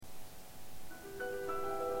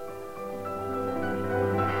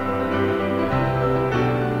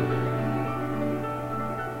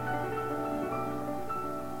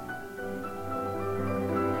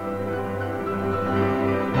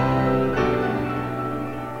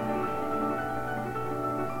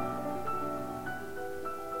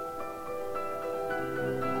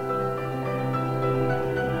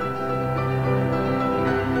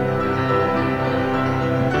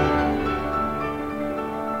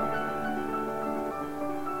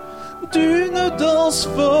une dense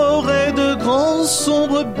forêt de grands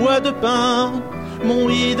sombres bois de pin. Mon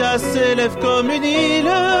Ida s'élève comme une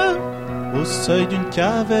île. Au seuil d'une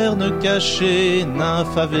caverne cachée,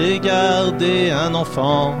 nymphe avait gardé un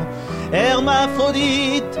enfant.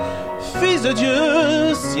 Hermaphrodite, fils de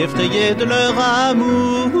Dieu, si effrayé de leur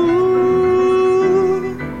amour.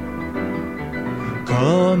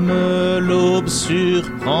 Comme l'aube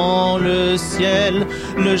surprend le ciel,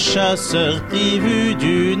 le chasseur prit vue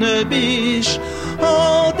d'une biche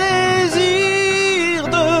en désir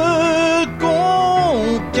de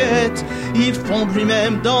conquête. Il fonde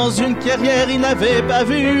lui-même dans une clairière, il n'avait pas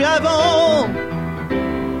vu avant.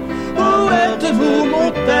 Où êtes-vous, mon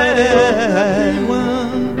père?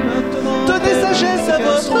 Donnez sagesse à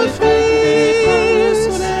votre fils.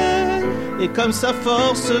 Et comme sa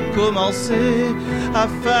force commençait à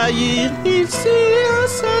faillir, il s'y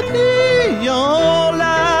inscrit en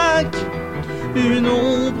lac. Une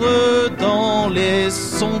ombre dans les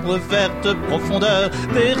sombres vertes profondeurs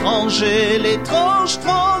dérangeait l'étrange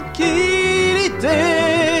tranquillité.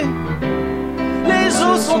 Les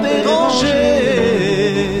eaux sont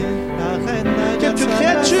dérangées. Quelque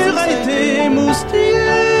créature a été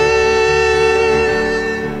émoustillée.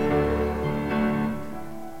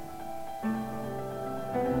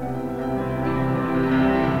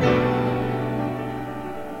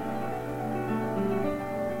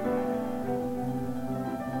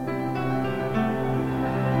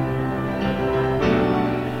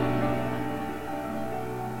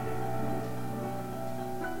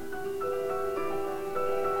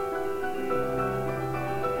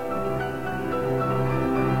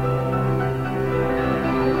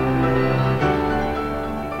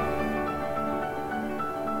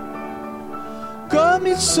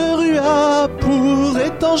 Il se rua pour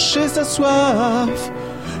étancher sa soif.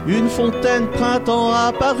 Une fontaine printemps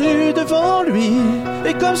apparut devant lui,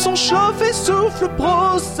 et comme son chauffé souffle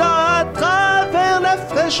brossa à travers la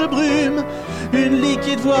fraîche brume, une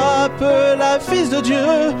liquide voix appela Fils de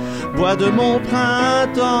Dieu, bois de mon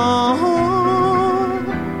printemps.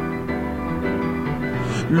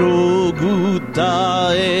 L'eau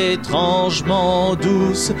goûta étrangement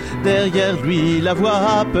douce. Derrière lui la voix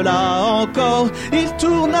appela encore. Il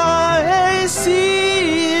tourna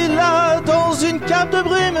ici, là, dans une cape de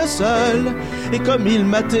brume seule. Et comme il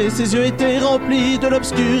matait, ses yeux étaient remplis de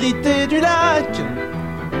l'obscurité du lac.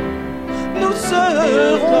 Nous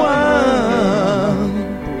serons un.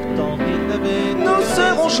 Pourtant il n'avait. Nous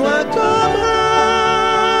serons joints comme un.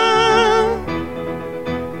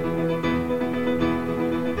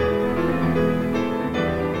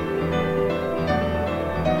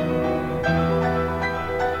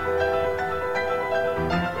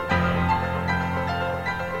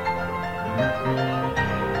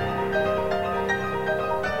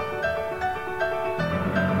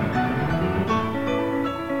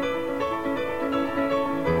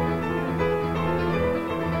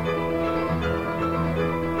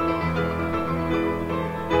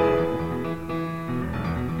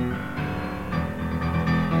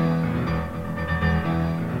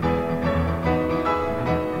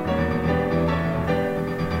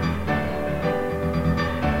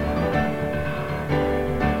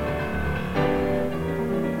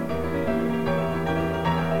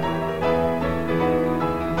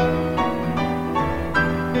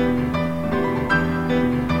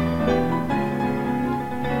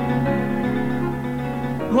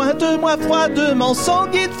 Loin de moi froidement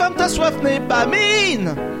sanguine, femme ta soif n'est pas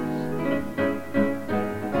mine.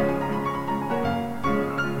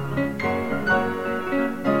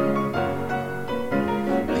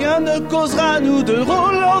 Rien ne causera nous deux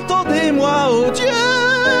rôles, entendez-moi, ô Dieu.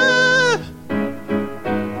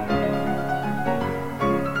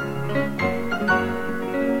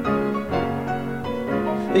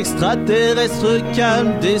 Extraterrestre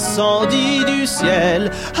calme descendit du ciel.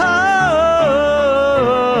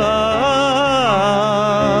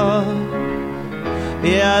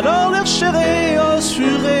 Et alors leurs chair et os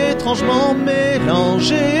furent étrangement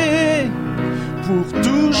mélangés, pour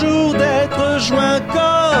toujours d'être joints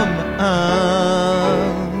comme un.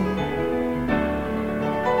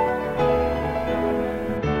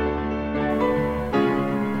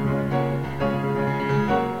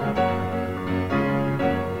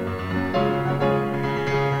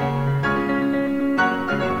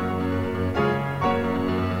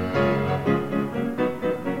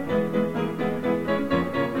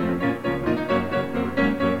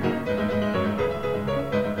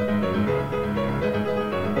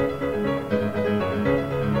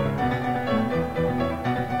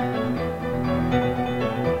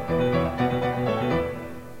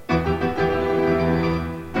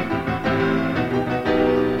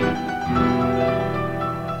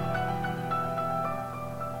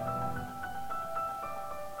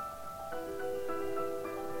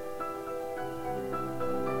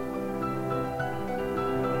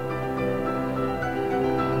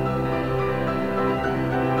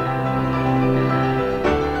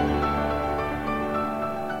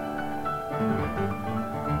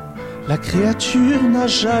 créature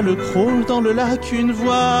nagea le crawl dans le lac, une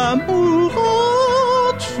voix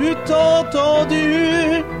mourante fut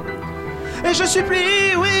entendue. Et je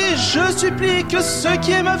supplie, oui, je supplie que ceux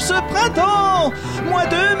qui émeuvent ce printemps, moi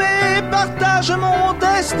d'eux partagent mon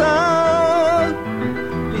destin.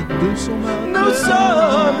 Les deux sont maintenant. Nous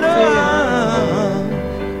sommes le un.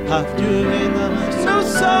 Ah, Dieu et nous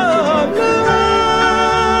sommes le un.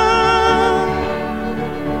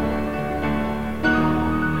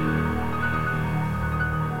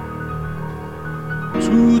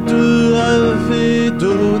 Tous deux avaient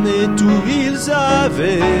donné tout, ils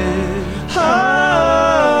avaient.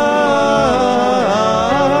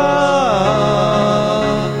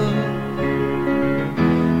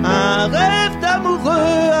 Un rêve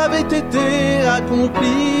d'amoureux avait été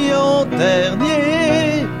accompli en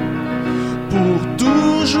dernier, pour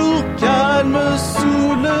toujours calme sous